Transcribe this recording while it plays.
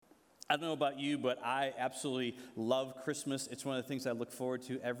I don't know about you, but I absolutely love Christmas. It's one of the things I look forward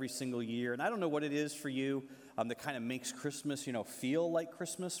to every single year. And I don't know what it is for you that kind of makes Christmas, feel like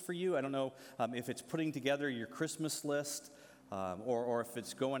Christmas for you. I don't know if it's putting together your Christmas list or if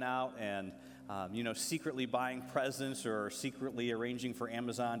it's going out and, secretly buying presents or secretly arranging for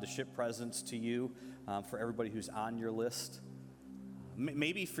Amazon to ship presents to you for everybody who's on your list.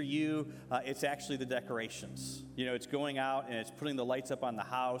 Maybe for you, it's actually the decorations. It's going out and it's putting the lights up on the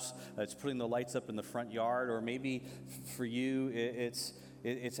house. It's putting the lights up in the front yard. Or maybe for you,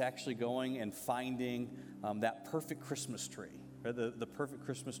 it's actually going and finding that perfect Christmas tree, right? The perfect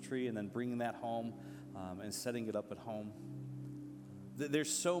Christmas tree, and then bringing that home and setting it up at home.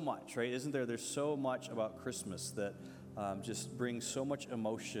 There's so much, right? Isn't there? There's so much about Christmas that just brings so much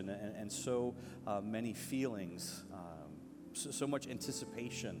emotion and so many feelings. So much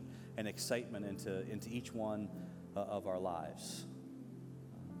anticipation and excitement into each one of our lives.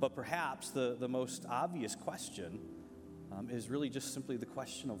 But perhaps the most obvious question is really just simply the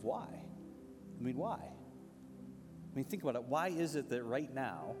question of why. Why? Think about it. Why is it that right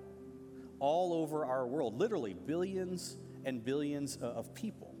now, all over our world, literally billions and billions of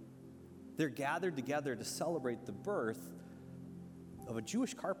people, they're gathered together to celebrate the birth of a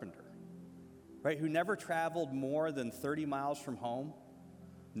Jewish carpenter? Right, who never traveled more than 30 miles from home,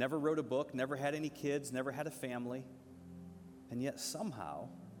 never wrote a book, never had any kids, never had a family, and yet somehow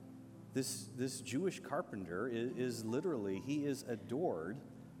this Jewish carpenter is literally, he is adored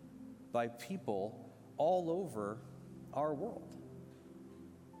by people all over our world.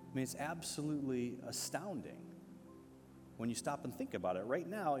 It's absolutely astounding when you stop and think about it. Right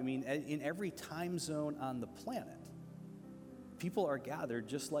now, in every time zone on the planet, people are gathered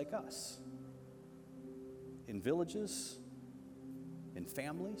just like us. In villages, in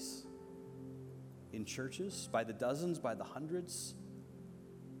families, in churches, by the dozens, by the hundreds,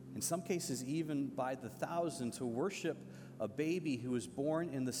 in some cases even by the thousand, to worship a baby who was born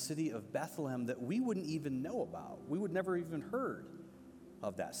in the city of Bethlehem that we wouldn't even know about. We would never even heard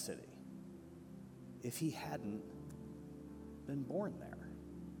of that city if he hadn't been born there.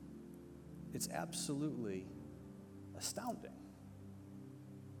 It's absolutely astounding.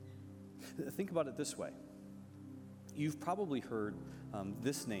 Think about it this way. You've probably heard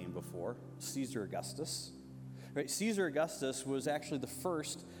this name before, Caesar Augustus. Right? Caesar Augustus was actually the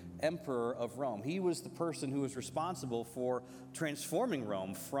first emperor of Rome. He was the person who was responsible for transforming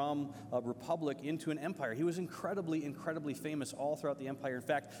Rome from a republic into an empire. He was incredibly, incredibly famous all throughout the empire. In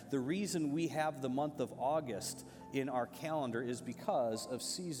fact, the reason we have the month of August in our calendar is because of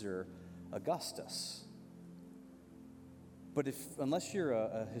Caesar Augustus. But unless you're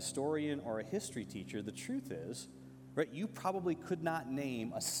a historian or a history teacher, the truth is, right, you probably could not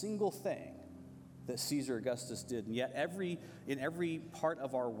name a single thing that Caesar Augustus did. And yet in every part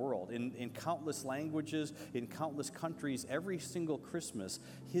of our world, in countless languages, in countless countries, every single Christmas,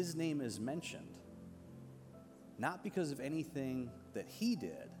 his name is mentioned. Not because of anything that he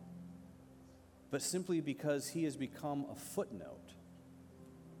did, but simply because he has become a footnote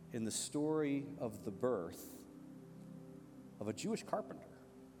in the story of the birth of a Jewish carpenter.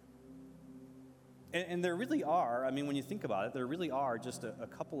 And there really are, when you think about it, there really are just a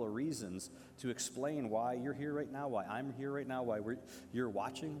couple of reasons to explain why you're here right now, why I'm here right now, why you're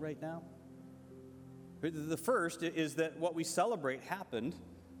watching right now. The first is that what we celebrate happened,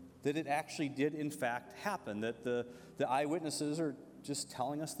 that it actually did in fact happen, that the eyewitnesses are just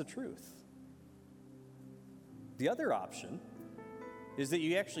telling us the truth. The other option is that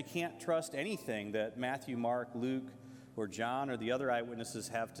you actually can't trust anything that Matthew, Mark, Luke, or John, or the other eyewitnesses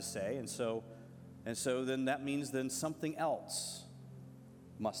have to say, and so then that means then something else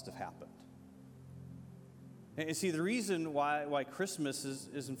must have happened. And see, the reason why Christmas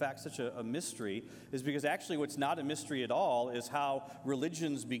is in fact such a mystery is because actually what's not a mystery at all is how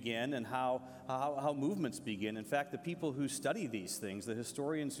religions begin and how movements begin. In fact, the people who study these things, the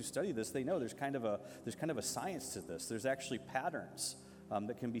historians who study this, they know there's kind of a science to this. There's actually patterns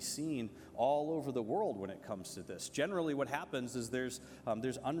that can be seen all over the world when it comes to this. Generally, what happens is there's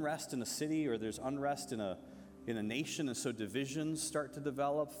unrest in a city, or there's unrest in a nation, and so divisions start to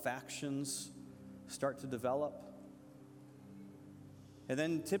develop, factions start to develop. And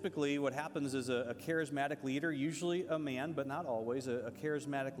then typically what happens is a charismatic leader, usually a man, but not always, a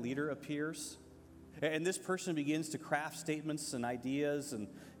charismatic leader appears. And this person begins to craft statements and ideas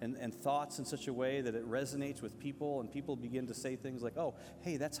and thoughts in such a way that it resonates with people, and people begin to say things like, oh,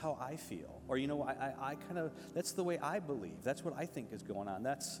 hey, that's how I feel. Or, I kind of, that's the way I believe. That's what I think is going on.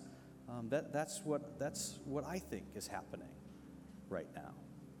 That's what I think is happening right now.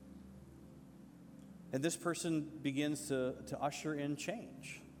 And this person begins to usher in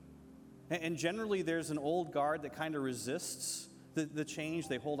change. And generally, there's an old guard that kind of resists the change.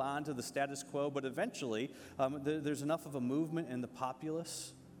 They hold on to the status quo, but eventually, there's enough of a movement in the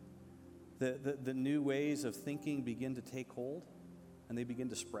populace. The new ways of thinking begin to take hold, and they begin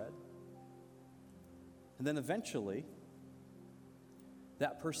to spread. And then eventually,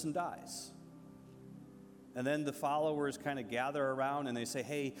 that person dies. And then the followers kind of gather around and they say,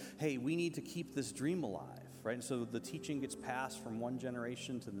 hey, we need to keep this dream alive, right? And so the teaching gets passed from one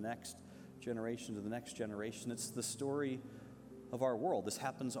generation to the next generation to the next generation. It's the story of our world. This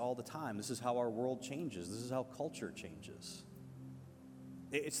happens all the time. This is how our world changes. This is how culture changes.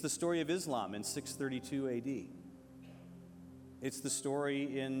 It's the story of Islam in 632 AD. It's the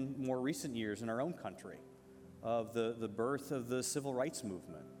story in more recent years in our own country of the birth of the civil rights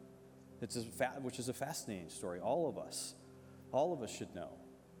movement. Which is a fascinating story. All of us should know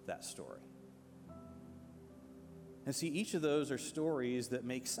that story. And see, each of those are stories that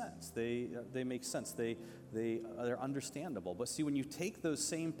make sense. They make sense. They're understandable. But see, when you take those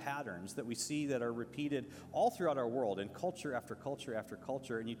same patterns that we see that are repeated all throughout our world, in culture after culture after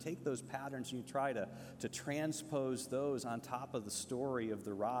culture, and you take those patterns and you try to transpose those on top of the story of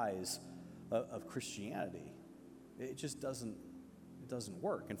the rise of Christianity, it just doesn't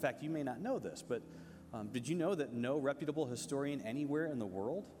work. In fact, you may not know this, but did you know that no reputable historian anywhere in the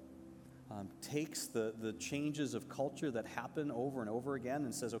world takes the changes of culture that happen over and over again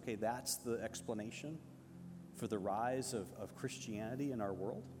and says, okay, that's the explanation for the rise of Christianity in our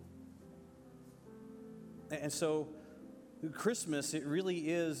world? And so Christmas, it really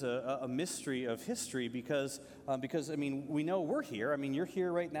is a mystery of history because I mean, we know we're here. I mean, you're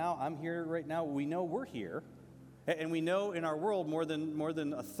here right now. I'm here right now. We know we're here. And we know in our world more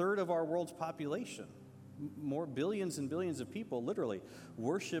than a third of our world's population, more billions and billions of people literally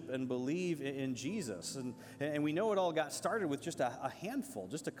worship and believe in Jesus. And we know it all got started with just a handful,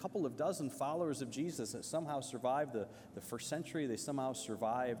 just a couple of dozen followers of Jesus that somehow survived the first century. They somehow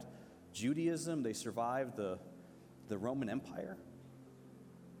survived Judaism. They survived the Roman Empire.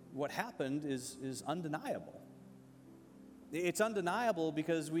 What happened is undeniable. It's undeniable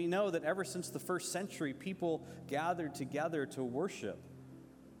because we know that ever since the first century, people gathered together to worship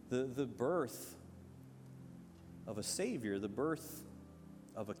the birth of a Savior, the birth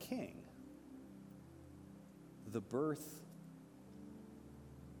of a King, the birth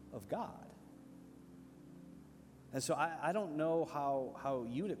of God. And so I don't know how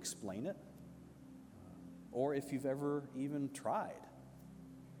you'd explain it, or if you've ever even tried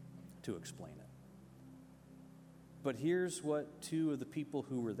to explain it. But here's what two of the people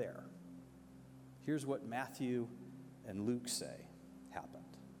who were there, here's what Matthew and Luke say happened.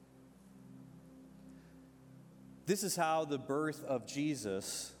 This is how the birth of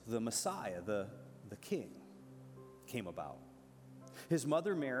Jesus, the Messiah, the King, came about. His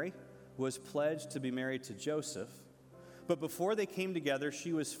mother Mary was pledged to be married to Joseph, but before they came together,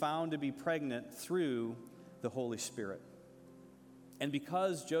 she was found to be pregnant through the Holy Spirit. And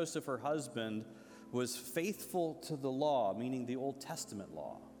because Joseph, her husband, was faithful to the law, meaning the Old Testament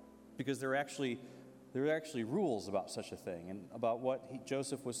law, because there were actually rules about such a thing and about what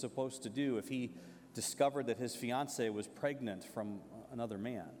Joseph was supposed to do if he discovered that his fiancée was pregnant from another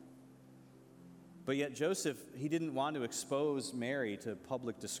man. But yet Joseph, he didn't want to expose Mary to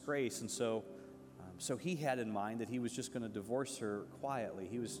public disgrace, and so he had in mind that he was just going to divorce her quietly.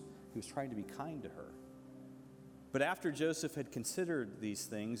 He was trying to be kind to her. But after Joseph had considered these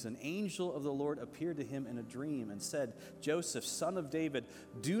things, an angel of the Lord appeared to him in a dream and said, "Joseph, son of David,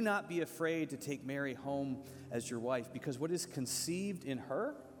 do not be afraid to take Mary home as your wife, because what is conceived in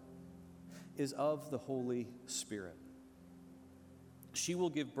her is of the Holy Spirit. She will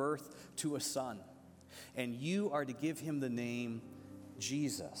give birth to a son, and you are to give him the name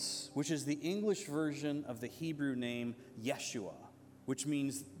Jesus," which is the English version of the Hebrew name Yeshua, which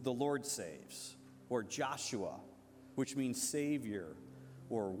means the Lord saves, or Joshua, which means Savior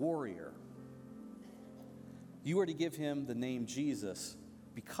or warrior. You are to give him the name Jesus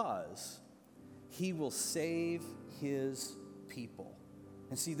because he will save his people.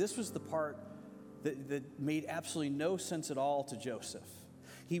 And see, this was the part that made absolutely no sense at all to Joseph.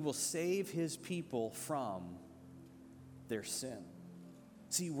 He will save his people from their sin.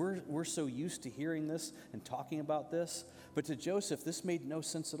 See, we're so used to hearing this and talking about this, but to Joseph, this made no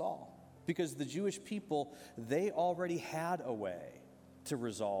sense at all. Because the Jewish people, they already had a way to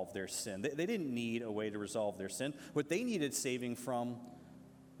resolve their sin. They didn't need a way to resolve their sin. What they needed saving from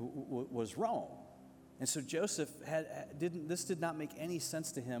was Rome. And so Joseph this did not make any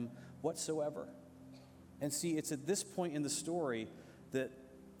sense to him whatsoever. And see, it's at this point in the story that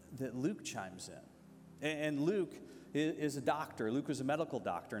Luke chimes in. And Luke, is a doctor. Luke was a medical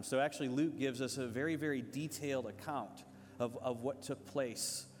doctor. And so actually Luke gives us a very, very detailed account of what took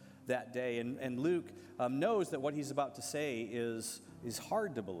place that day. And Luke knows that what he's about to say is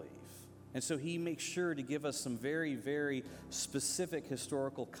hard to believe. And so he makes sure to give us some very, very specific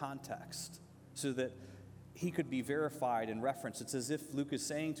historical context so that he could be verified and referenced. It's as if Luke is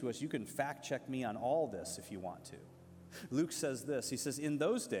saying to us, you can fact check me on all this if you want to. Luke says this. He says, in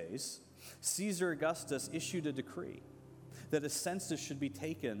those days, Caesar Augustus issued a decree that a census should be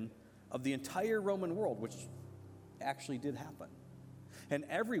taken of the entire Roman world, which actually did happen. And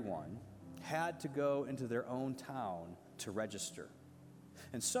everyone had to go into their own town to register.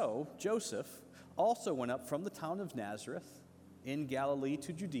 And so Joseph also went up from the town of Nazareth in Galilee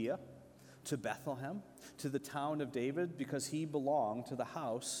to Judea, to Bethlehem, to the town of David, because he belonged to the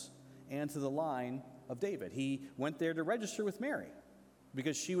house and to the line of David. He went there to register with Mary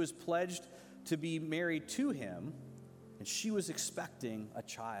because she was pledged to be married to him, and she was expecting a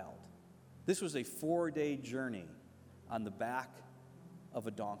child. This was a 4-day journey on the back of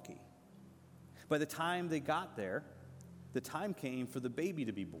a donkey. By the time they got there, the time came for the baby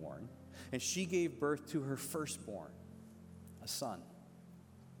to be born, and she gave birth to her firstborn, a son.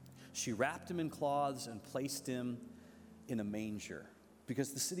 She wrapped him in cloths and placed him in a manger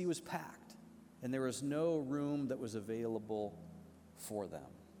because the city was packed, and there was no room that was available for them.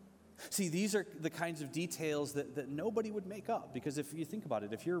 See, these are the kinds of details that nobody would make up, because if you think about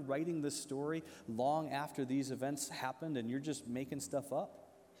it, if you're writing this story long after these events happened and you're just making stuff up,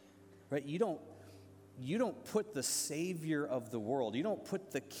 right? You don't put the Savior of the world, you don't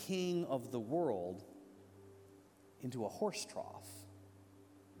put the King of the world into a horse trough.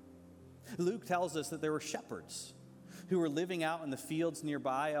 Luke tells us that there were shepherds who were living out in the fields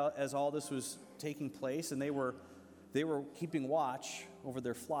nearby as all this was taking place, and they were keeping watch over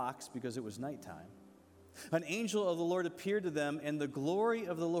their flocks because it was nighttime. An angel of the Lord appeared to them, and the glory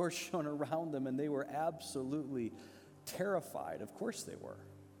of the Lord shone around them, and they were absolutely terrified. Of course they were.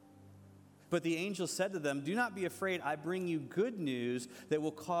 But the angel said to them, "Do not be afraid. I bring you good news that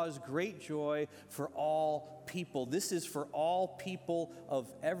will cause great joy for all people." This is for all people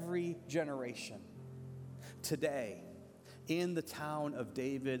of every generation. Today, in the town of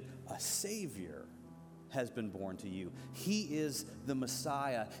David, a Savior has been born to you. He is the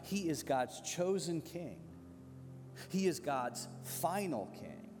Messiah. He is God's chosen king. He is God's final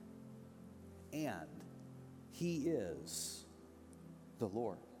king. And he is the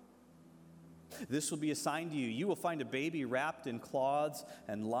Lord. This will be a sign to you. You will find a baby wrapped in cloths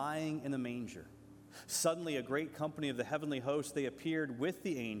and lying in a manger. Suddenly, a great company of the heavenly host, they appeared with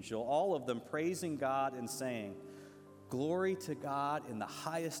the angel, all of them praising God and saying, "Glory to God in the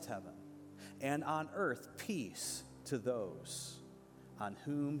highest heaven, and on earth peace to those on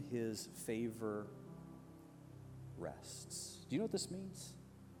whom his favor rests." Do you know what this means?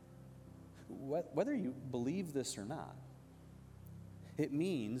 Whether you believe this or not, it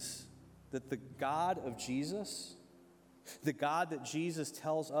means that the God of Jesus, the God that Jesus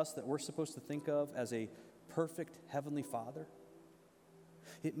tells us that we're supposed to think of as a perfect heavenly Father,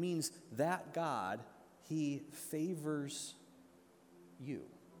 it means that God, he favors you,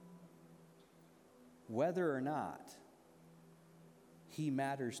 whether or not he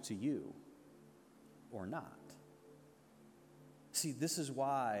matters to you or not. See, this is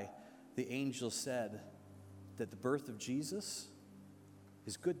why the angel said that the birth of Jesus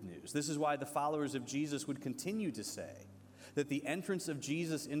is good news. This is why the followers of Jesus would continue to say that the entrance of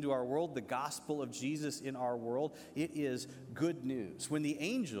Jesus into our world, the gospel of Jesus in our world, it is good news. When the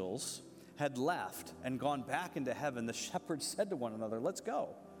angels had left and gone back into heaven, the shepherds said to one another, "Let's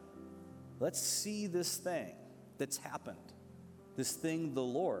go. Let's see this thing that's happened, this thing the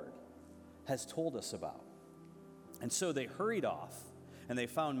Lord has told us about." And so they hurried off, and they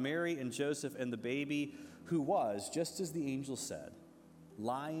found Mary and Joseph and the baby, who was, just as the angel said,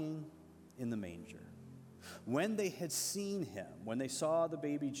 lying in the manger. When they had seen him, when they saw the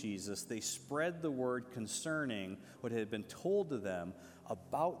baby Jesus, they spread the word concerning what had been told to them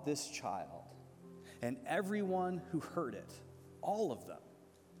about this child. And everyone who heard it, all of them,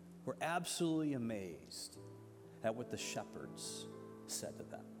 were absolutely amazed at what the shepherds said to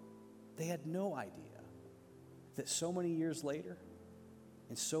them. They had no idea that so many years later,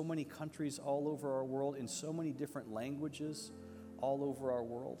 in so many countries all over our world, in so many different languages all over our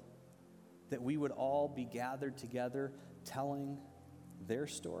world, that we would all be gathered together telling their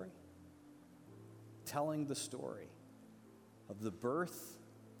story, telling the story of the birth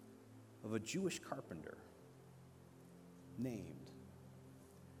of a Jewish carpenter named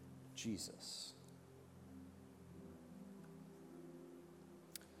Jesus.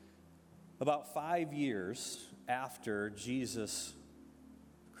 About 5 years after Jesus'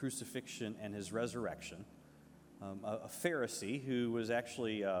 crucifixion and his resurrection, a Pharisee who was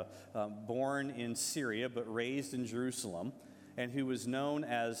actually born in Syria but raised in Jerusalem, and who was known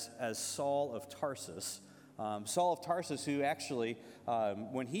as Saul of Tarsus. Saul of Tarsus, who actually,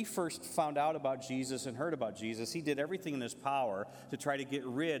 when he first found out about Jesus and heard about Jesus, he did everything in his power to try to get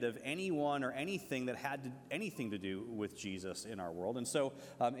rid of anyone or anything that had anything to do with Jesus in our world. And so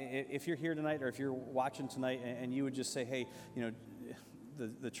if you're here tonight, or if you're watching tonight, and you would just say, hey,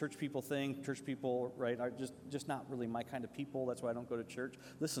 the church people thing, church people, right, are just not really my kind of people. That's why I don't go to church.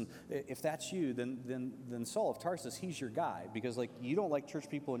 Listen, if that's you, then Saul of Tarsus, he's your guy, because you don't like church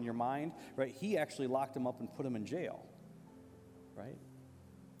people in your mind, right? He actually locked him up and put him in jail, right?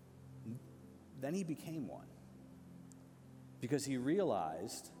 Then he became one, because he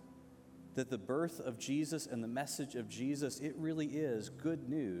realized that the birth of Jesus and the message of Jesus, it really is good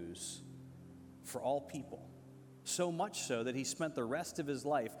news for all people. So much so that he spent the rest of his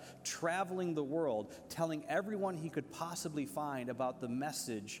life traveling the world, telling everyone he could possibly find about the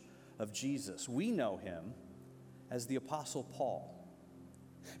message of Jesus. We know him as the Apostle Paul.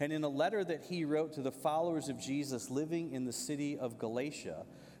 And in a letter that he wrote to the followers of Jesus living in the city of Galatia,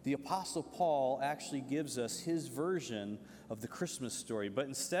 the Apostle Paul actually gives us his version of the Christmas story. But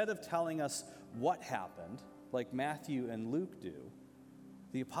instead of telling us what happened, like Matthew and Luke do,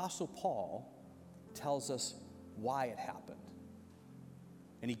 the Apostle Paul tells us why it happened.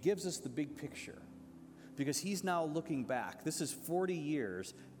 And he gives us the big picture, because he's now looking back. This is 40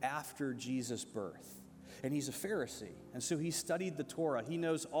 years after Jesus' birth. And he's a Pharisee, and so he studied the Torah. He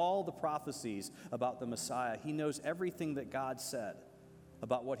knows all the prophecies about the Messiah. He knows everything that God said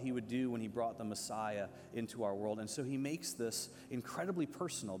about what he would do when he brought the Messiah into our world. And so he makes this incredibly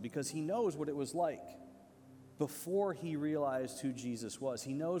personal, because he knows what it was like before he realized who Jesus was.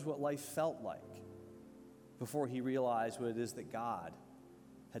 He knows what life felt like before he realized what it is that God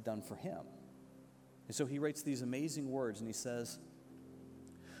had done for him. And so he writes these amazing words, and he says,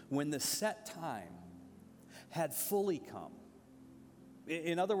 when the set time had fully come.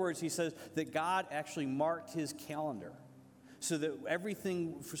 In other words, he says that God actually marked his calendar so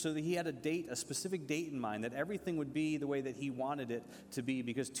that he had a specific date in mind, that everything would be the way that he wanted it to be.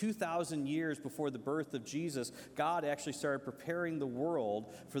 Because 2,000 years before the birth of Jesus, God actually started preparing the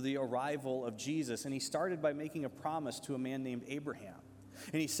world for the arrival of Jesus. And he started by making a promise to a man named Abraham.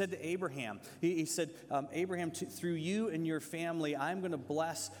 And he said to Abraham, he said, Abraham, through you and your family, I'm going to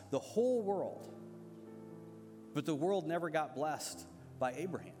bless the whole world. But the world never got blessed by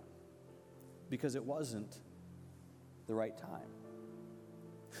Abraham, because it wasn't the right time.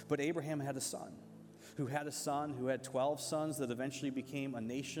 But Abraham had a son who had 12 sons that eventually became a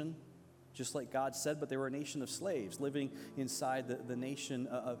nation, just like God said, but they were a nation of slaves living inside the nation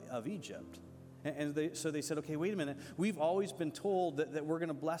of Egypt. So they said, okay, wait a minute. We've always been told that we're going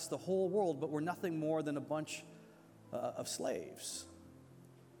to bless the whole world, but we're nothing more than a bunch of slaves.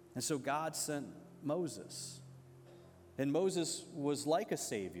 And so God sent Moses. And Moses was like a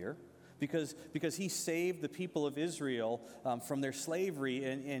savior, because he saved the people of Israel from their slavery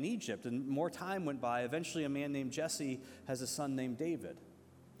in Egypt. And more time went by. Eventually, a man named Jesse has a son named David.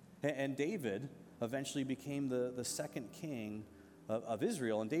 And David eventually became the second king of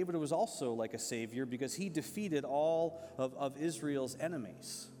Israel. And David was also like a savior, because he defeated all of Israel's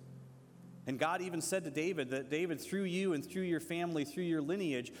enemies. And God even said to David that, David, through you and through your family, through your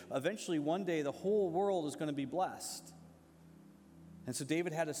lineage, eventually one day the whole world is going to be blessed. And so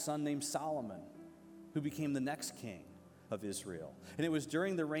David had a son named Solomon, who became the next king of Israel. And it was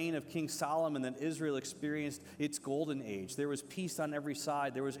during the reign of King Solomon that Israel experienced its golden age. There was peace on every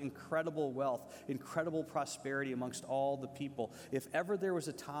side. There was incredible wealth, incredible prosperity amongst all the people. If ever there was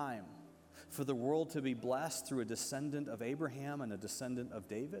a time for the world to be blessed through a descendant of Abraham and a descendant of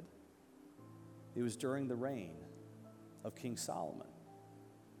David, it was during the reign of King Solomon.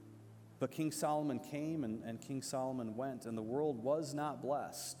 But King Solomon came and King Solomon went, and the world was not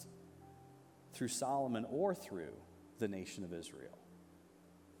blessed through Solomon or through the nation of Israel,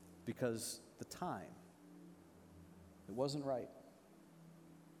 because the time, it wasn't right.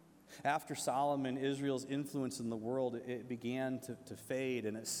 After Solomon, Israel's influence in the world, it began to fade,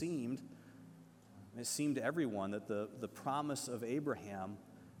 and it seemed to everyone that the promise of Abraham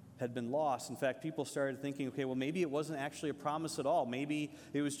had been lost. In fact, people started thinking, okay, well, maybe it wasn't actually a promise at all. Maybe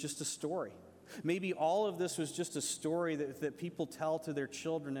it was just a story. Maybe all of this was just a story that people tell to their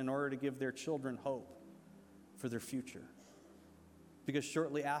children in order to give their children hope for their future. Because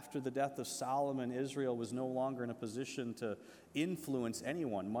shortly after the death of Solomon, Israel was no longer in a position to influence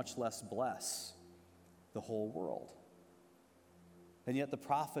anyone, much less bless the whole world. And yet the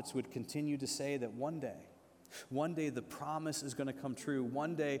prophets would continue to say that one day One day the promise is going to come true.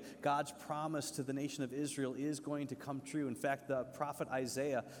 One day God's promise to the nation of Israel is going to come true. In fact, the prophet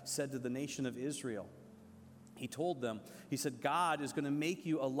Isaiah said to the nation of Israel, he told them, he said, God is going to make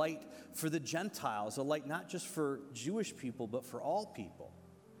you a light for the Gentiles, a light not just for Jewish people, but for all people,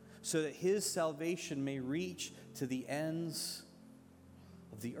 so that his salvation may reach to the ends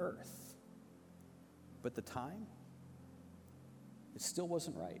of the earth. But the time, it still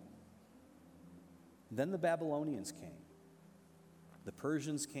wasn't right. Then the Babylonians came. The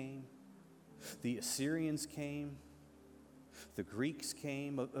Persians came. The Assyrians came. The Greeks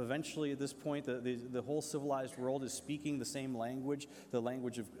came. Eventually, at this point, the whole civilized world is speaking the same language, the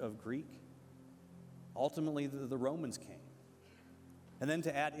language of Greek. Ultimately, the Romans came. And then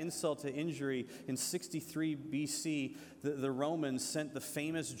to add insult to injury, in 63 BC, the Romans sent the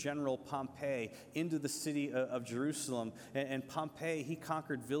famous general Pompey into the city of Jerusalem. And Pompey, he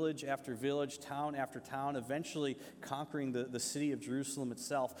conquered village after village, town after town, eventually conquering the city of Jerusalem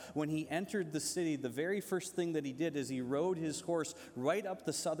itself. When he entered the city, the very first thing that he did is he rode his horse right up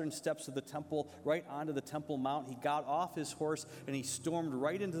the southern steps of the temple, right onto the Temple Mount. He got off his horse and he stormed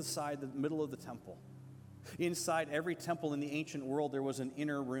right into the middle of the temple. Inside every temple in the ancient world, there was an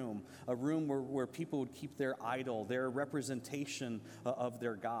inner room, a room where people would keep their idol, their representation of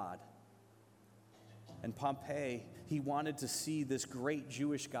their God. And Pompey, he wanted to see this great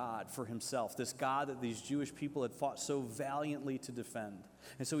Jewish God for himself, this God that these Jewish people had fought so valiantly to defend.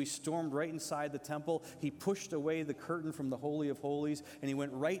 And so he stormed right inside the temple. He pushed away the curtain from the Holy of Holies, and he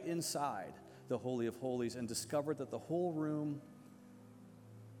went right inside the Holy of Holies and discovered that the whole room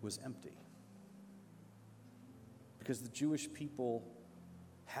was empty. Because the Jewish people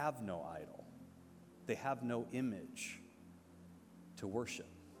have no idol. They have no image to worship.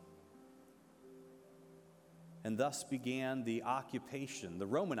 And thus began the occupation, the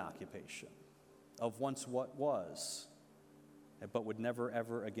Roman occupation, of once what was, but would never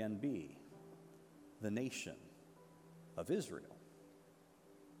ever again be, the nation of Israel.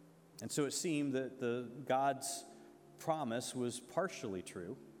 And so it seemed that God's promise was partially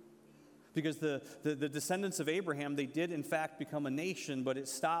true. Because the descendants of Abraham, they did in fact become a nation, but it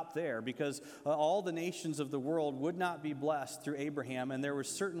stopped there because all the nations of the world would not be blessed through Abraham, and there was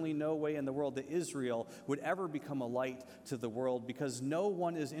certainly no way in the world that Israel would ever become a light to the world because no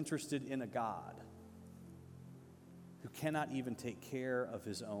one is interested in a God who cannot even take care of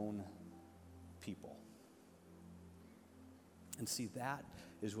his own people. And see, that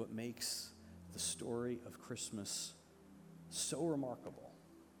is what makes the story of Christmas so remarkable.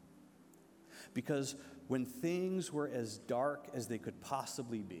 Because when things were as dark as they could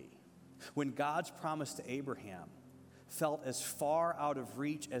possibly be, when God's promise to Abraham felt as far out of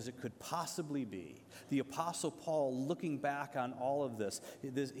reach as it could possibly be, the Apostle Paul, looking back on all of this,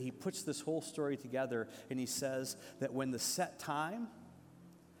 he puts this whole story together and he says that when the set time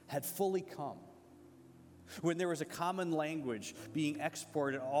had fully come, when there was a common language being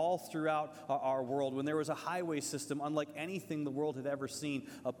exported all throughout our world, when there was a highway system unlike anything the world had ever seen,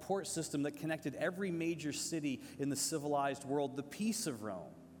 a port system that connected every major city in the civilized world, the peace of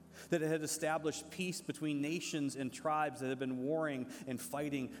Rome, that it had established peace between nations and tribes that had been warring and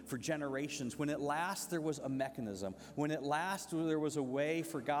fighting for generations. When at last there was a mechanism, when at last there was a way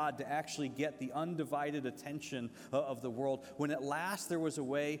for God to actually get the undivided attention of the world, when at last there was a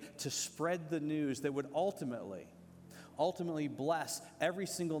way to spread the news that would ultimately bless every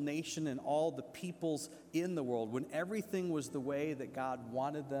single nation and all the peoples in the world, when everything was the way that God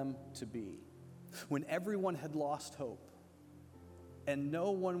wanted them to be, when everyone had lost hope, and no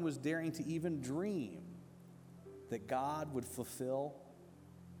one was daring to even dream that God would fulfill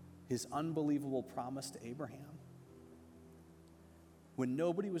his unbelievable promise to Abraham. When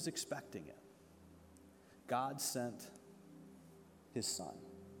nobody was expecting it, God sent his son.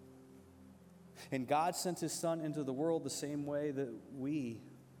 And God sent his son into the world the same way that we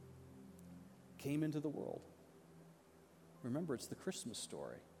came into the world. Remember, it's the Christmas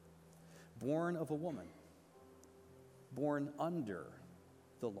story. Born of a woman. Born under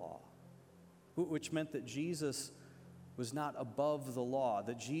the law, which meant that Jesus was not above the law,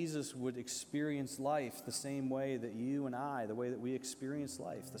 that Jesus would experience life the same way that you and I, the way that we experience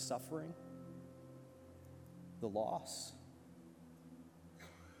life, the suffering, the loss,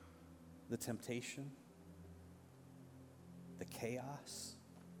 the temptation, the chaos,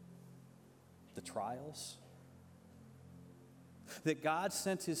 the trials. That God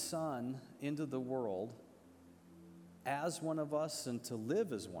sent his son into the world as one of us and to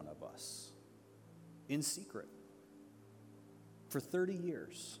live as one of us in secret for 30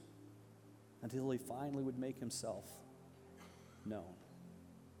 years until he finally would make himself known.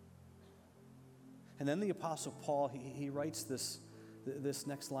 And then the Apostle Paul, he writes this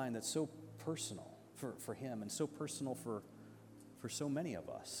next line that's so personal for him and so personal for so many of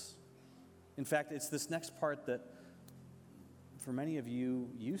us. In fact, it's this next part that for many of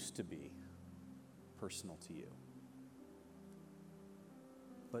you used to be personal to you.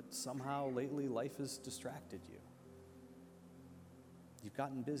 But somehow lately life has distracted you. You've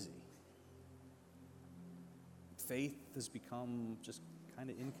gotten busy. Faith has become just kind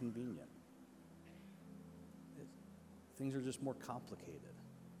of inconvenient. Things are just more complicated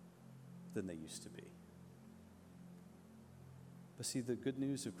than they used to be. But see, the good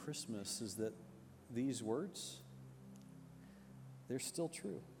news of Christmas is that these words, they're still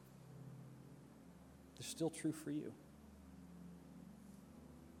true. They're still true for you.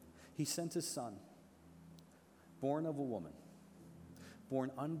 He sent his son, born of a woman,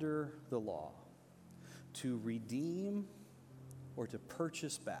 born under the law, to redeem or to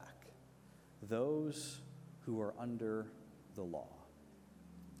purchase back those who are under the law.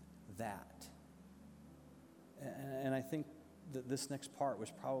 That. And I think that this next part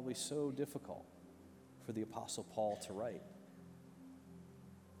was probably so difficult for the Apostle Paul to write.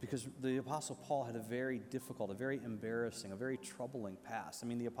 Because the Apostle Paul had a very difficult, a very embarrassing, a very troubling past. I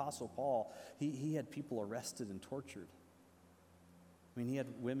mean, the Apostle Paul, he had people arrested and tortured. I mean, he had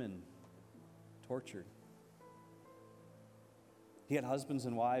women tortured. He had husbands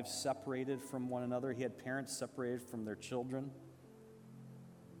and wives separated from one another. He had parents separated from their children.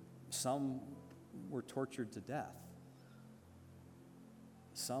 Some were tortured to death.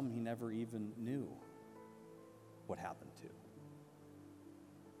 Some he never even knew what happened to.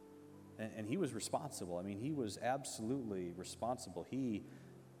 And he was responsible. I mean, he was absolutely responsible. He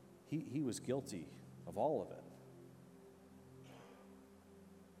was guilty of all of it.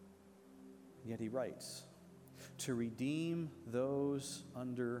 Yet he writes, to redeem those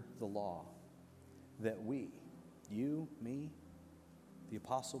under the law, that we, you, me, the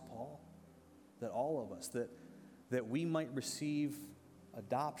Apostle Paul, that all of us, that we might receive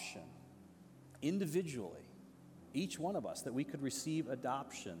adoption individually, each one of us, that we could receive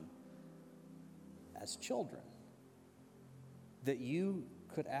adoption as children, that you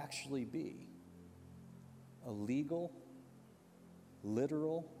could actually be a legal,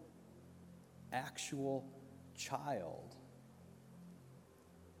 literal, actual child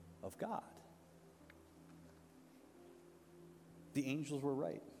of God. The angels were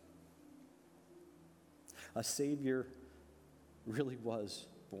right. A Savior really was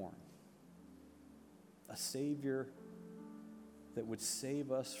born. A Savior that would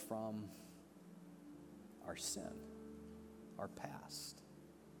save us from our sin, our past.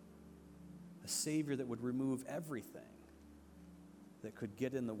 A Savior that would remove everything that could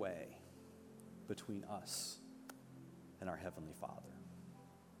get in the way between us and our Heavenly Father.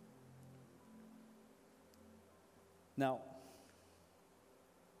 Now,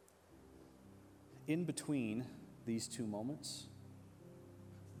 in between these two moments,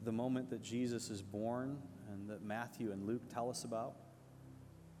 the moment that Jesus is born and that Matthew and Luke tell us about,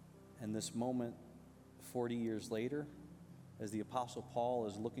 and this moment 40 years later, as the Apostle Paul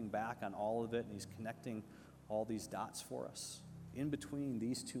is looking back on all of it and he's connecting all these dots for us, in between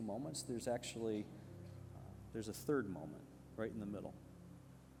these two moments, there's a third moment right in the middle.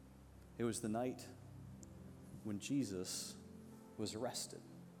 It was the night when Jesus was arrested.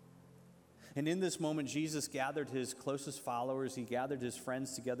 And in this moment, Jesus gathered his closest followers. He gathered his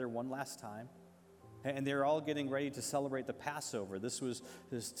friends together one last time. And they're all getting ready to celebrate the Passover. This was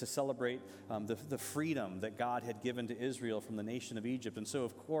to celebrate the freedom that God had given to Israel from the nation of Egypt. And so,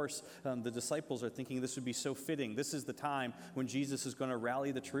 of course, the disciples are thinking this would be so fitting. This is the time when Jesus is going to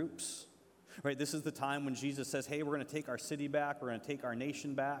rally the troops. Right? This is the time when Jesus says, hey, we're going to take our city back. We're going to take our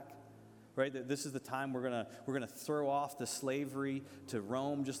nation back. Right? This is the time we're going to throw off the slavery to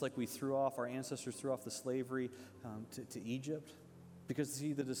Rome, just like our ancestors threw off the slavery to Egypt. Because,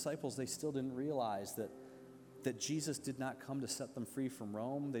 see, the disciples, they still didn't realize that Jesus did not come to set them free from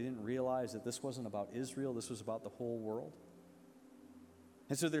Rome. They didn't realize that this wasn't about Israel. This was about the whole world.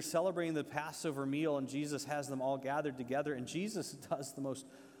 And so they're celebrating the Passover meal, and Jesus has them all gathered together. And Jesus does the most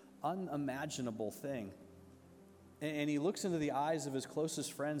unimaginable thing. And he looks into the eyes of his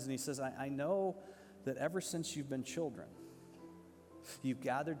closest friends, and he says, I know that ever since you've been children, you've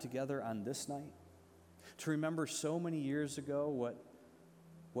gathered together on this night to remember so many years ago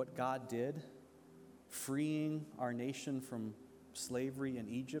what God did, freeing our nation from slavery in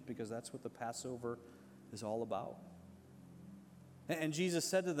Egypt, because that's what the Passover is all about. And Jesus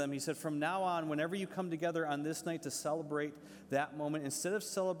said to them, he said, from now on, whenever you come together on this night to celebrate that moment, instead of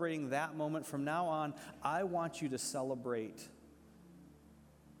celebrating that moment, from now on, I want you to celebrate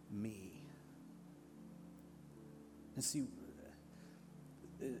me. And see,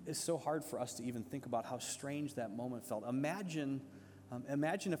 it's so hard for us to even think about how strange that moment felt. Imagine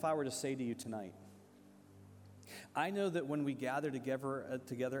if I were to say to you tonight, I know that when we gather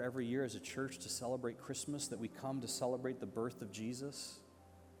together every year as a church to celebrate Christmas, that we come to celebrate the birth of Jesus.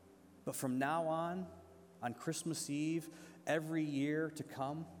 But from now on Christmas Eve, every year to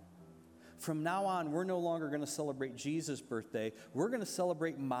come, from now on, we're no longer going to celebrate Jesus' birthday. We're going to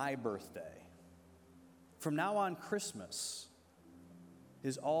celebrate my birthday. From now on, Christmas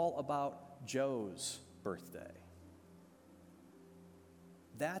is all about Joe's birthday.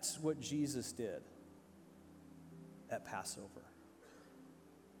 That's what Jesus did at Passover.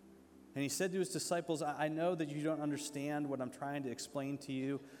 And he said to his disciples, I know that you don't understand what I'm trying to explain to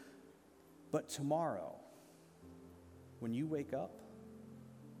you, but tomorrow, when you wake up,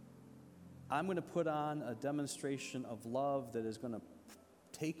 I'm going to put on a demonstration of love that is going to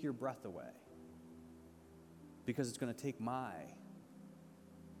take your breath away, because it's going to take my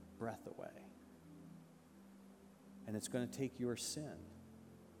breath away. And it's going to take your sin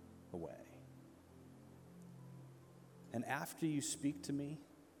away. And after you speak to me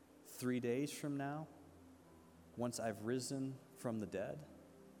 3 days from now, once I've risen from the dead,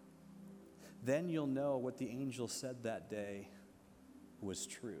 then you'll know what the angel said that day was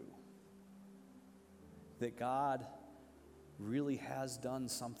true. That God really has done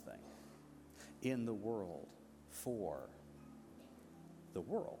something in the world for the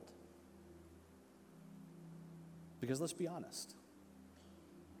world. Because let's be honest,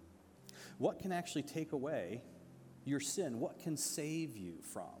 what can actually take away your sin? What can save you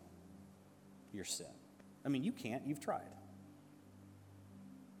from your sin? I mean, you can't. You've tried.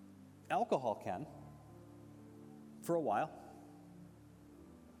 Alcohol can, for a while.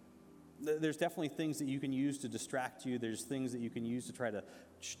 There's definitely things that you can use to distract you. There's things that you can use to try to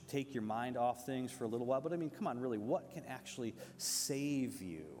take your mind off things for a little while. But I mean, come on, really, what can actually save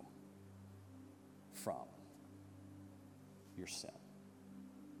you from your sin?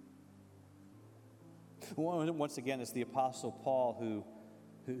 Once again, it's the Apostle Paul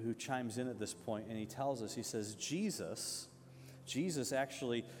who chimes in at this point, and he tells us, he says, Jesus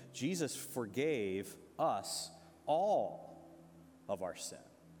forgave us all of our sin.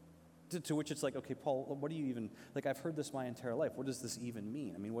 To which it's like, okay, Paul, what do you even, like, I've heard this my entire life. What does this even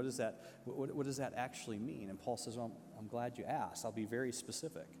mean? I mean, what does that actually mean? And Paul says, well, I'm glad you asked. I'll be very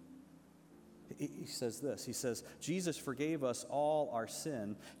specific. He says this, he says, Jesus forgave us all our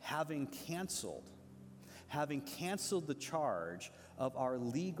sin, having canceled the charge of our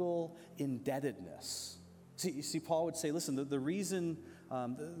legal indebtedness. See, Paul would say, listen, the reason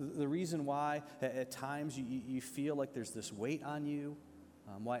why at times you feel like there's this weight on you,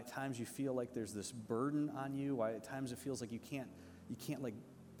 why at times you feel like there's this burden on you, why at times it feels like you can't like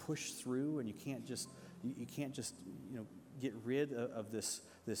push through, and you can't just get rid of this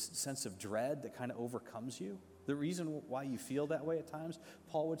sense of dread that kind of overcomes you. The reason why you feel that way at times,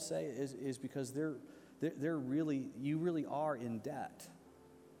 Paul would say, is because you really are in debt.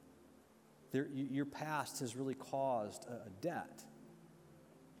 Your past has really caused a debt.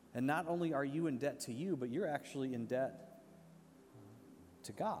 And not only are you in debt to you, but you're actually in debt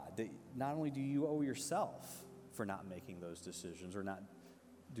to God. That not only do you owe yourself for not making those decisions or not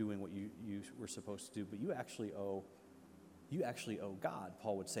doing what you were supposed to do, but you actually owe God,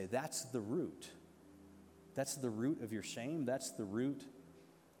 Paul would say. That's the root. That's the root of your shame. That's the root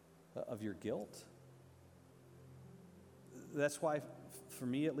of your guilt. That's why, for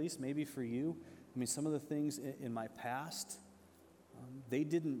me at least, maybe for you, I mean, some of the things in my past, they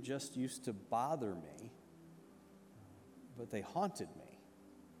didn't just used to bother me, but they haunted me.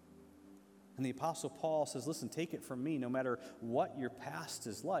 And the Apostle Paul says, listen, take it from me, no matter what your past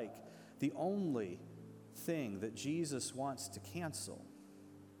is like, the only thing that Jesus wants to cancel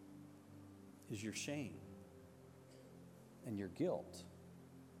is your shame and your guilt.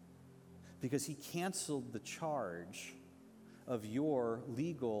 Because he canceled the charge of your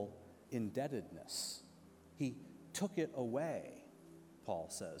legal indebtedness. He took it away, Paul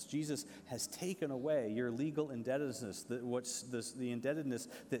says. Jesus has taken away your legal indebtedness, the indebtedness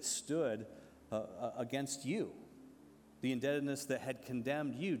that stood against you, the indebtedness that had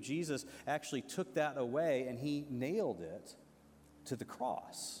condemned you. Jesus actually took that away, and he nailed it to the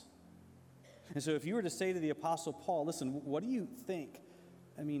cross. And so if you were to say to the Apostle Paul, listen, what do you think?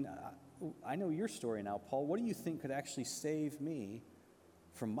 I mean, I know your story now, Paul. What do you think could actually save me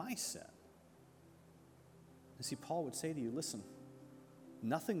from my sin? And see, Paul would say to you, listen,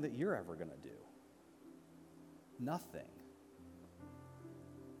 nothing that you're ever going to do. Nothing.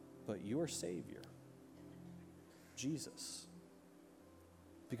 But your Savior, Jesus.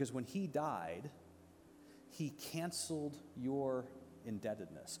 Because when he died, he canceled your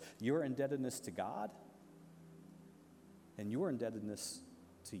indebtedness to God, and your indebtedness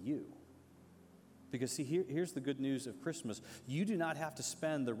to you. Because see, here's the good news of Christmas. You do not have to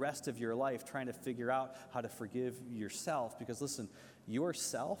spend the rest of your life trying to figure out how to forgive yourself. Because listen,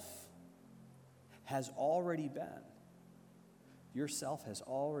 yourself has already been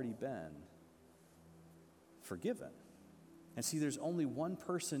forgiven. And see, there's only one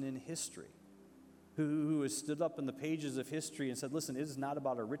person in history who has stood up in the pages of history and said, listen, it is not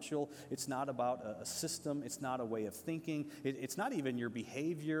about a ritual, it's not about a system, it's not a way of thinking, it's not even your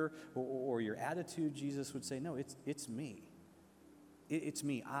behavior or your attitude. Jesus would say, no, it's me. It's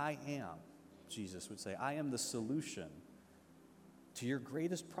me. I am, Jesus would say. I am the solution to your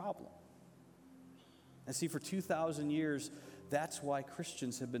greatest problem. And see, for 2,000 years, that's why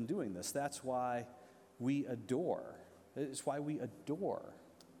Christians have been doing this. That's why we adore. It's why we adore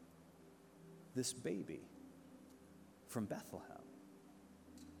this baby from Bethlehem.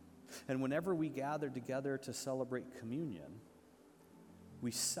 And whenever we gather together to celebrate communion,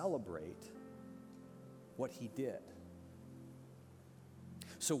 we celebrate what he did.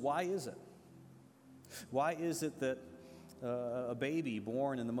 So why is it? Why is it that a baby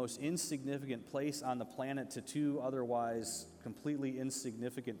born in the most insignificant place on the planet to two otherwise completely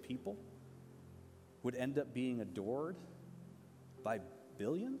insignificant people would end up being adored by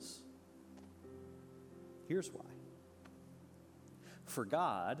billions? Here's why. For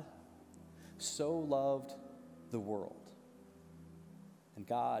God so loved the world, and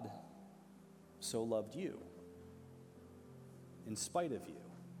God so loved you, in spite of you,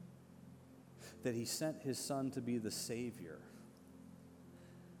 that he sent his Son to be the Savior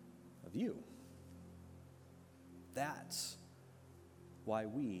of you. That's why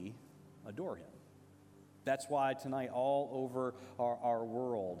we adore him. That's why tonight, all over our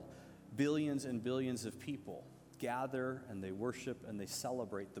world, billions and billions of people gather and they worship and they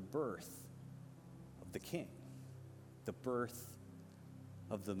celebrate the birth of the King, the birth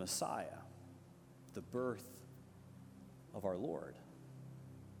of the Messiah, the birth of our Lord,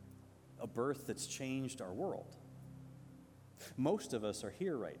 a birth that's changed our world. Most of us are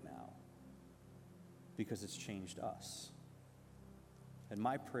here right now because it's changed us. And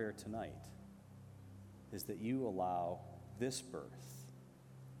my prayer tonight is that you allow this birth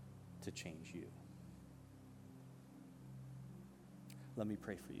to change you. Let me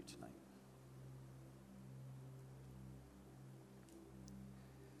pray for you tonight.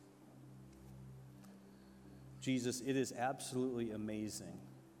 Jesus, it is absolutely amazing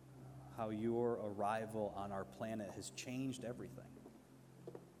how your arrival on our planet has changed everything.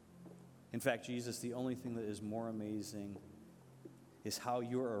 In fact, Jesus, the only thing that is more amazing is how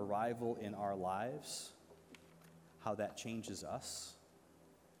your arrival in our lives, how that changes us.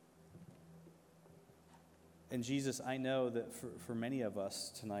 And Jesus, I know that for many of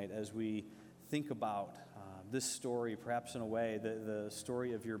us tonight, as we think about this story, perhaps in a way, the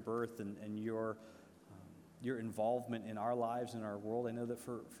story of your birth and your involvement in our lives and our world, I know that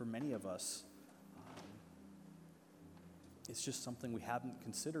for many of us, it's just something we haven't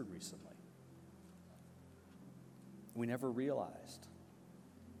considered recently. We never realized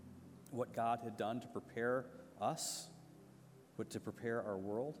what God had done to prepare us, to prepare our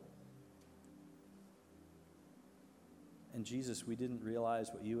world. And Jesus, we didn't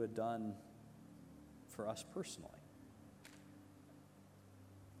realize what you had done for us personally.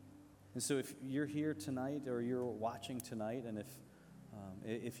 And so if you're here tonight or you're watching tonight, and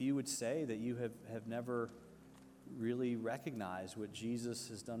if you would say that you have never really recognized what Jesus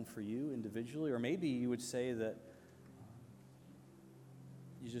has done for you individually, or maybe you would say that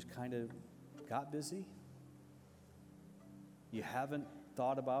you just kind of got busy, you haven't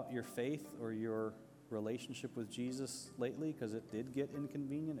thought about your faith or your relationship with Jesus lately because it did get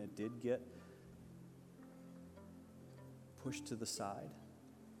inconvenient, it did get pushed to the side.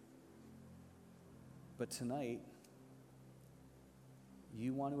 But tonight,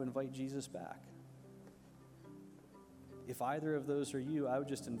 you want to invite Jesus back. If either of those are you, I would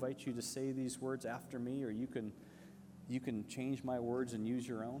just invite you to say these words after me, or you can change my words and use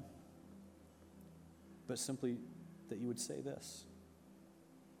your own. But simply that you would say this: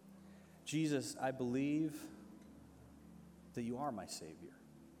 Jesus, I believe that you are my Savior.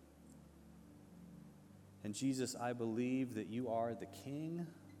 And Jesus, I believe that you are the King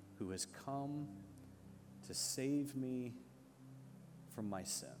who has come to save me from my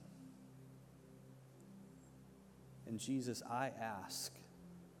sin. And Jesus, I ask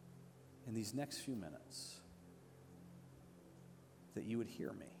in these next few minutes that you would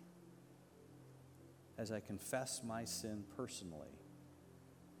hear me as I confess my sin personally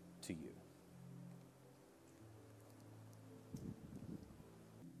to you.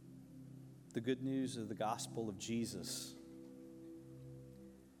 The good news of the gospel of Jesus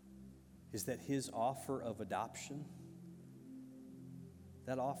is that his offer of adoption,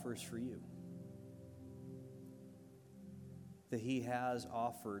 that offer is for you. That he has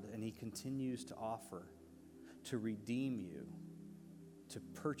offered and he continues to offer to redeem you, to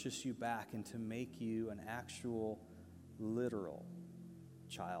purchase you back, and to make you an actual, literal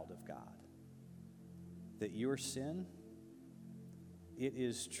child of God. That your sin, it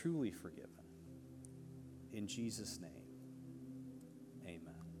is truly forgiven. In Jesus' name,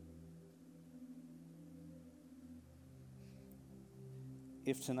 amen.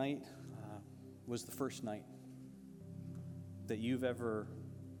 If tonight was the first night that you've ever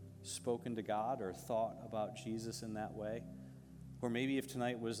spoken to God or thought about Jesus in that way, or maybe if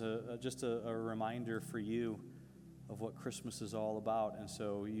tonight was just a reminder for you of what Christmas is all about, and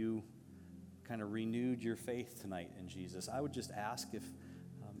so you kind of renewed your faith tonight in Jesus, I would just ask if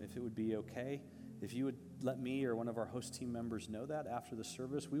it would be okay if you would let me or one of our host team members know that after the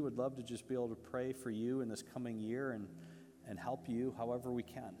service. We would love to just be able to pray for you in this coming year and help you however we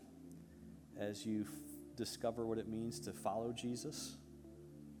can as you discover what it means to follow Jesus.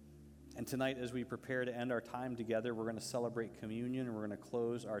 And tonight, as we prepare to end our time together, we're going to celebrate communion, and we're going to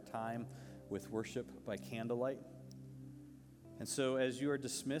close our time with worship by candlelight. And so as you are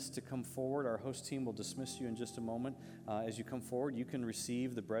dismissed to come forward, our host team will dismiss you in just a moment. As you come forward, you can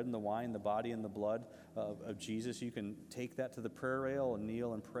receive the bread and the wine, the body and the blood of Jesus. You can take that to the prayer rail and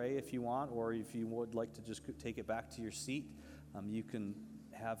kneel and pray if you want, or if you would like to just take it back to your seat, you can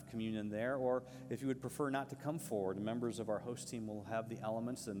have communion there. Or if you would prefer not to come forward, members of our host team will have the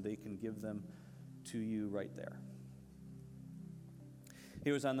elements and they can give them to you right there.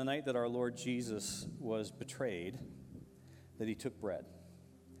 It was on the night that our Lord Jesus was betrayed that he took bread.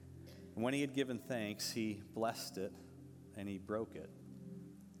 And when he had given thanks, he blessed it and he broke it.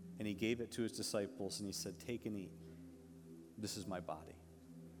 And he gave it to his disciples and he said, "Take and eat. This is my body."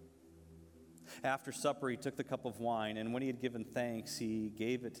 After supper, he took the cup of wine, and when he had given thanks, he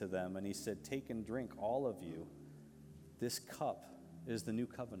gave it to them, and he said, "Take and drink, all of you. This cup is the new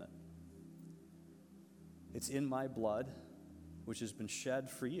covenant. It's in my blood, which has been shed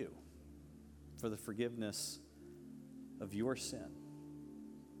for you, for the forgiveness of your sin.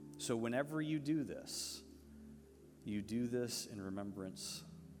 So whenever you do this in remembrance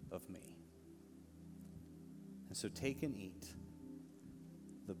of me." And so take and eat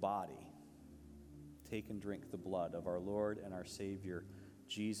the body. Take and drink the blood of our Lord and our Savior,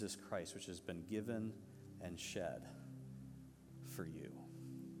 Jesus Christ, which has been given and shed for you.